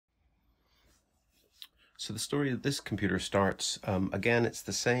So the story of this computer starts, again, it's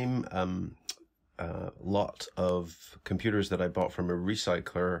the same lot of computers that I bought from a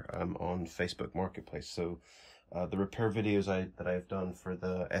recycler on Facebook Marketplace. So the repair videos that I've done for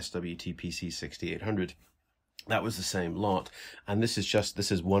the SWT PC 6800, that was the same lot. And this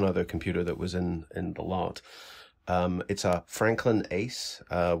is one other computer that was in the lot. It's a Franklin Ace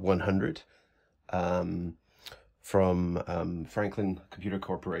 100. From Franklin Computer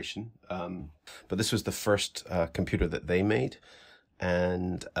Corporation, but this was the first computer that they made,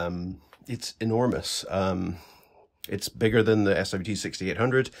 and it's enormous. It's bigger than the SWT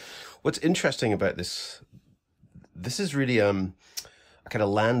 6800. What's interesting about this is really a kind of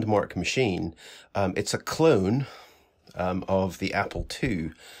landmark machine. It's a clone of the Apple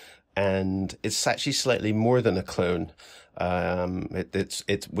II, and it's actually slightly more than a clone.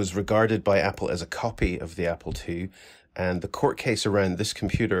 It was regarded by Apple as a copy of the Apple II, and the court case around this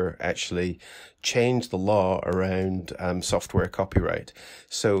computer actually changed the law around software copyright.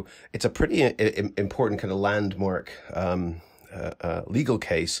 So it's a pretty important kind of landmark legal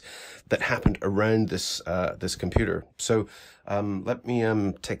case that happened around this computer. So let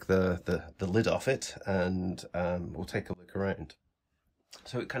me take the lid off it, and we'll take a look around.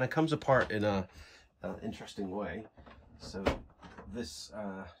 So it kind of comes apart in a interesting way. So this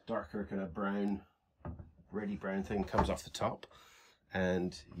darker kind of brown, reddy brown thing comes off the top,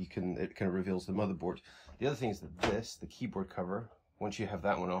 and it kind of reveals the motherboard. The other thing is that the keyboard cover, once you have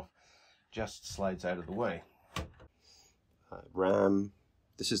that one off, just slides out of the way. RAM,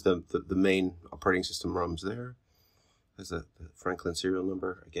 this is the main operating system ROMs there. There's the Franklin serial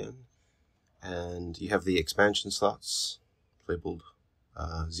number again. And you have the expansion slots labeled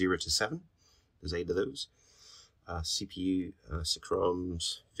 0 to 7. There's 8 of those. CPU, 6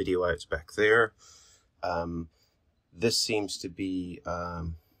 ROMs, video outs back there. This seems to be a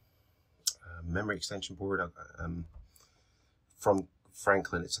memory extension board from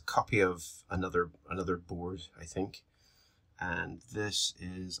Franklin. It's a copy of another board, I think. And this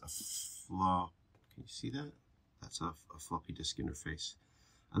is a flop. Can you see that? That's a floppy disk interface.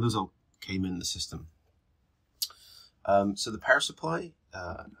 And those all came in the system. So the power supply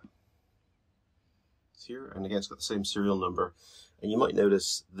here, and again it's got the same serial number, and you might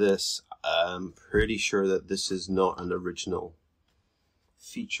notice this. I'm pretty sure that this is not an original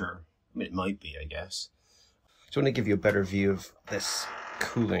feature. I mean, it might be, I guess. So I want to give you a better view of this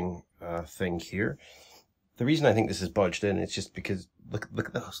cooling thing here. The reason I think this is budged in is just because look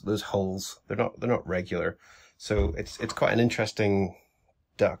at those holes. They're not regular, so it's quite an interesting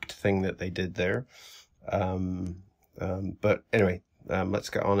duct thing that they did there. But anyway,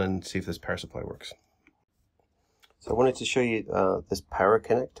 let's get on and see if this power supply works. So I wanted to show you this power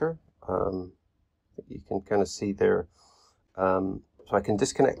connector. You can kind of see there. So I can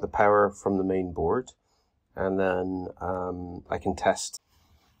disconnect the power from the main board, and then I can test.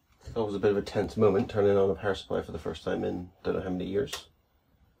 That was a bit of a tense moment, turning on a power supply for the first time in don't know how many years.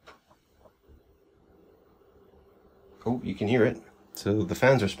 Oh, you can hear it. So the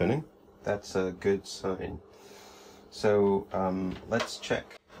fans are spinning. That's a good sign. So let's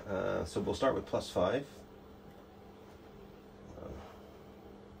check. So we'll start with +5.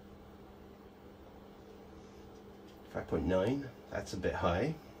 5.9, that's a bit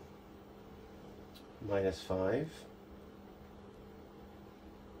high. -5.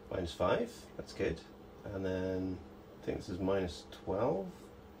 -5, that's good. And then I think this is -12.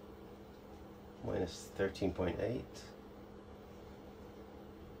 -13.8.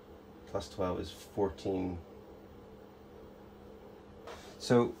 +12 is 14.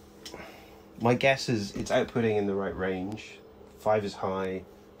 So my guess is it's outputting in the right range. 5 is high,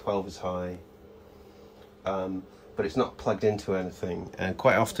 12 is high. But it's not plugged into anything, and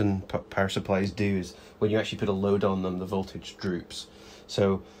quite often power supplies do is when you actually put a load on them, the voltage droops.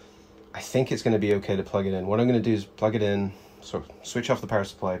 So I think it's going to be okay to plug it in. What I'm going to do is plug it in, so switch off the power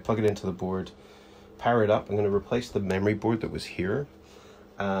supply, plug it into the board, power it up. I'm going to replace the memory board that was here,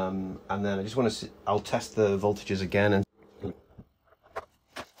 and then I just want to I'll test the voltages again. And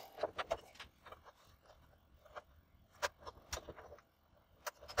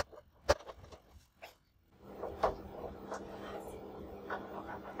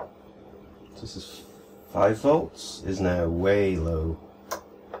this is 5 volts, is now way low.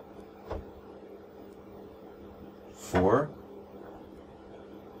 4.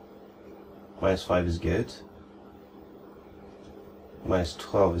 -5 is good.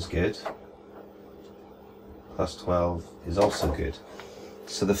 -12 is good. +12 is also good.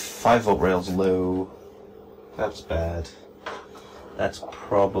 So the 5 volt rail's low. That's bad. That's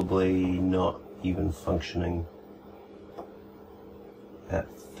probably not even functioning at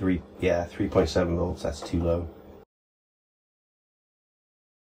 3.7 volts, that's too low.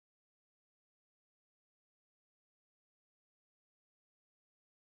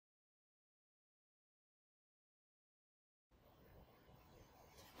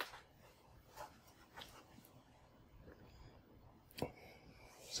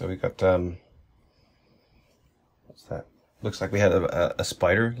 So we got, what's that? Looks like we had a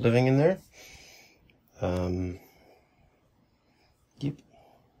spider living in there. Yep.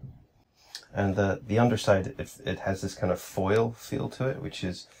 And the underside, it has this kind of foil feel to it, which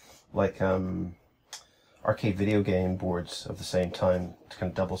is like arcade video game boards of the same time. It's kind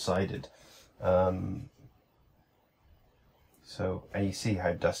of double-sided. So, and you see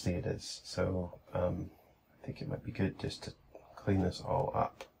how dusty it is. So I think it might be good just to clean this all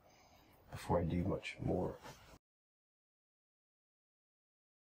up before I do much more.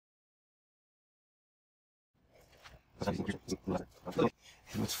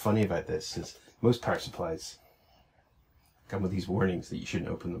 What's funny about this is most power supplies come with these warnings that you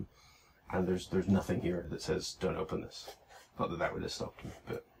shouldn't open them, and there's nothing here that says don't open this. Not that that would have stopped me,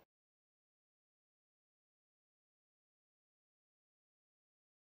 but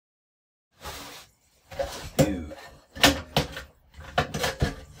ew.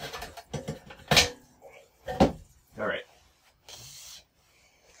 All right,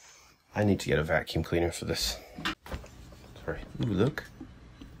 I need to get a vacuum cleaner for this. Sorry. Ooh, look.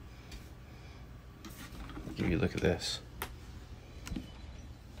 Give you a look at this.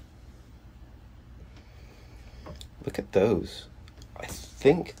 Look at those. I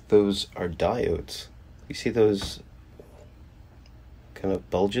think those are diodes. You see those kind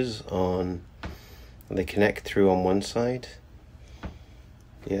of bulges on, and they connect through on one side.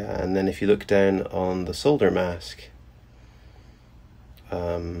 Yeah, and then if you look down on the solder mask,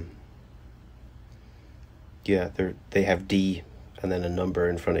 yeah, they have D and then a number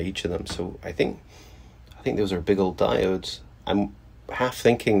in front of each of them. So I think those are big old diodes. I'm half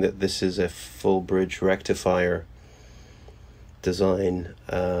thinking that this is a full bridge rectifier design,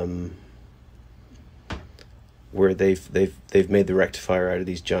 where they've made the rectifier out of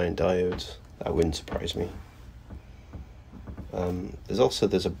these giant diodes. That wouldn't surprise me.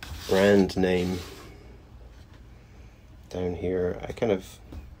 There's a brand name down here.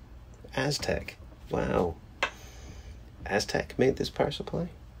 Aztec. Wow. Aztec made this power supply?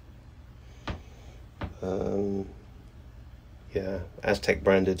 Yeah, Aztec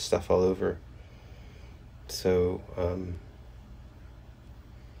branded stuff all over. So,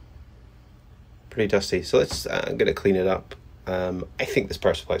 pretty dusty. So I'm going to clean it up. I think this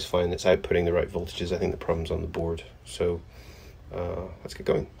power supply is fine. It's outputting the right voltages. I think the problem's on the board. So, let's get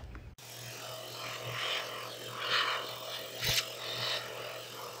going.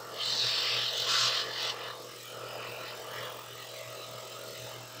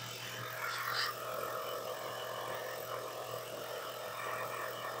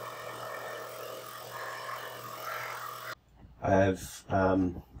 I've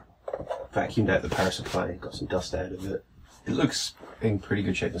vacuumed out the power supply, got some dust out of it. It looks in pretty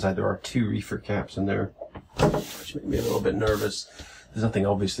good shape inside. There are 2 reefer caps in there, which make me a little bit nervous. There's nothing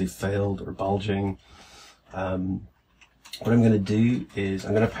obviously failed or bulging. What I'm going to do is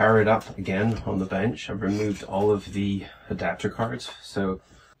I'm going to power it up again on the bench. I've removed all of the adapter cards. So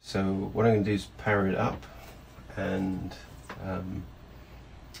what I'm going to do is power it up and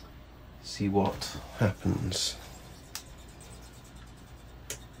see what happens.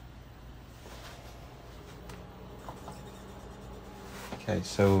 Okay,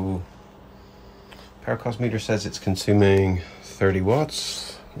 so power cost meter says it's consuming 30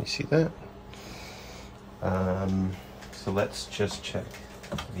 watts. Can you see that? So let's just check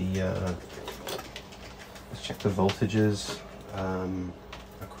the voltages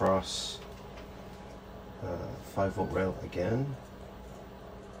across 5-volt rail again.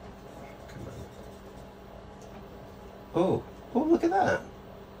 Come on. Oh, look at that.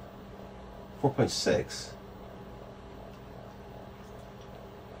 4.6.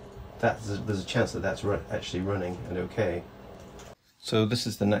 There's a chance that that's actually running and okay. So this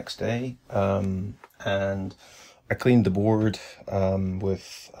is the next day, and I cleaned the board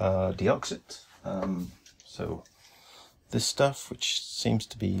with DEOXIT. So this stuff, which seems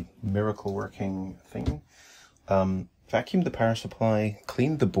to be miracle working thing, vacuumed the power supply,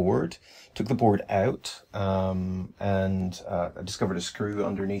 cleaned the board, took the board out, and I discovered a screw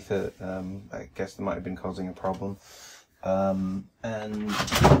underneath it. I guess that might have been causing a problem. And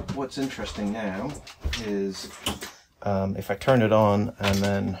what's interesting now is if I turn it on and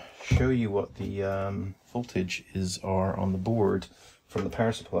then show you what the voltage are on the board from the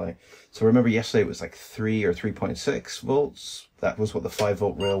power supply. So remember yesterday it was like 3 or 3.6 volts. That was what the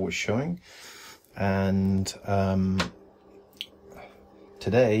 5-volt rail was showing. And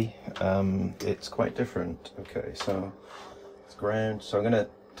today it's quite different. Okay, so it's ground. So I'm going to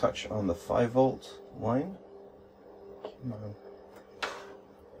touch on the 5-volt line. Come on.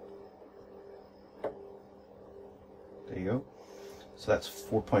 There you go. So that's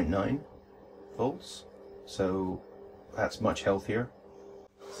 4.9 volts. So that's much healthier.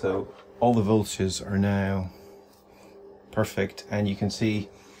 So all the voltages are now perfect, and you can see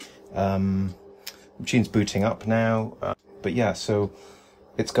machine's booting up now. But yeah, so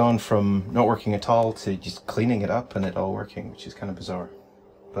it's gone from not working at all to just cleaning it up and it all working, which is kind of bizarre,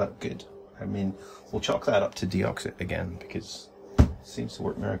 but good. I mean, we'll chalk that up to DEOXIT again because it seems to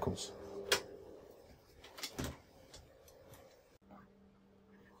work miracles.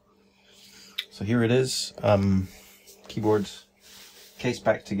 So here it is. Keyboard's case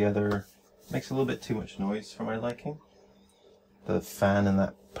back together. Makes a little bit too much noise for my liking. The fan in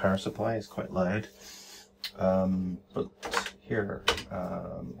that power supply is quite loud. But here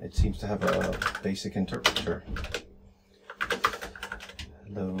it seems to have a basic interpreter.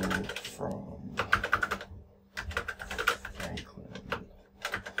 Hello from Franklin.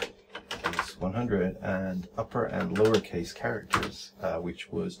 Case 100 and upper and lowercase characters, which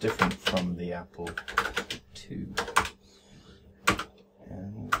was different from the Apple II.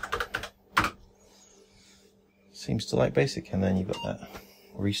 And seems to like basic, and then you've got that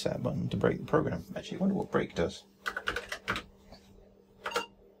reset button to break the program. Actually, I wonder what break does.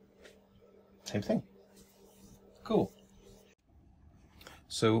 Same thing. Cool.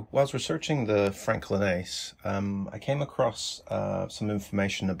 So whilst researching the Franklin Ace, I came across some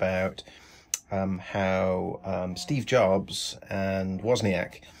information about how Steve Jobs and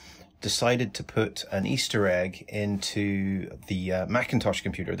Wozniak decided to put an Easter egg into the Macintosh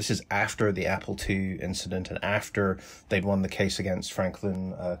computer. This is after the Apple II incident and after they'd won the case against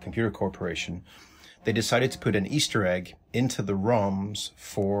Franklin Computer Corporation. They decided to put an Easter egg into the ROMs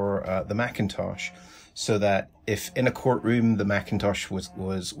for the Macintosh, so that if in a courtroom the Macintosh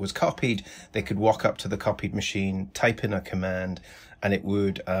was copied, they could walk up to the copied machine, type in a command, and it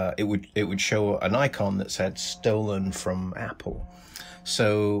would show an icon that said "stolen from Apple."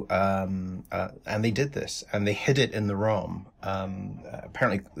 So and they did this, and they hid it in the ROM.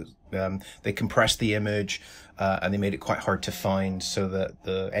 Apparently they compressed the image and they made it quite hard to find, so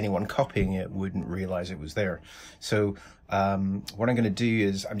that anyone copying it wouldn't realize it was there. So what I'm going to do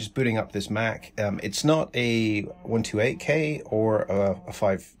is I'm just booting up this Mac. It's not a 128K or a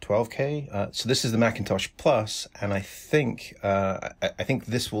 512K. So this is the Macintosh Plus, and I think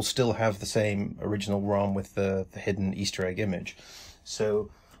this will still have the same original ROM with the hidden Easter egg image. So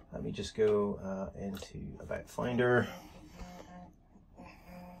let me just go into About Finder.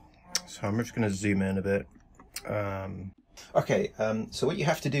 So I'm just going to zoom in a bit. Okay, so what you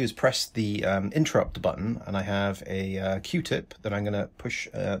have to do is press the interrupt button, and I have a Q-tip that I'm going to push.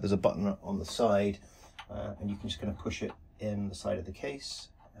 There's a button on the side, and you can just going to push it in the side of the case.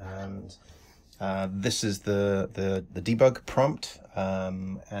 And this is the debug prompt,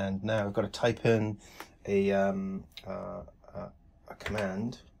 and now I've got to type in a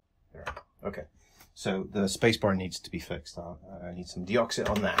command. There. Okay, so the spacebar needs to be fixed. I need some DEOXIT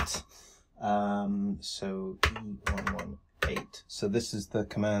on that. So E118. So this is the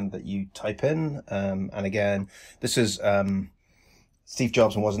command that you type in, and again, this is Steve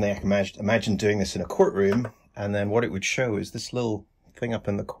Jobs and Wozniak imagine doing this in a courtroom, and then what it would show is this little thing up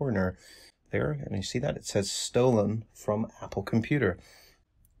in the corner there, and you see that it says "stolen from Apple Computer."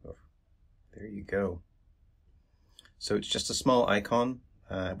 There you go. So it's just a small icon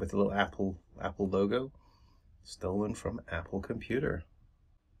with a little Apple logo. Stolen from Apple Computer.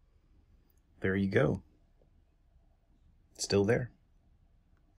 There you go. It's still there.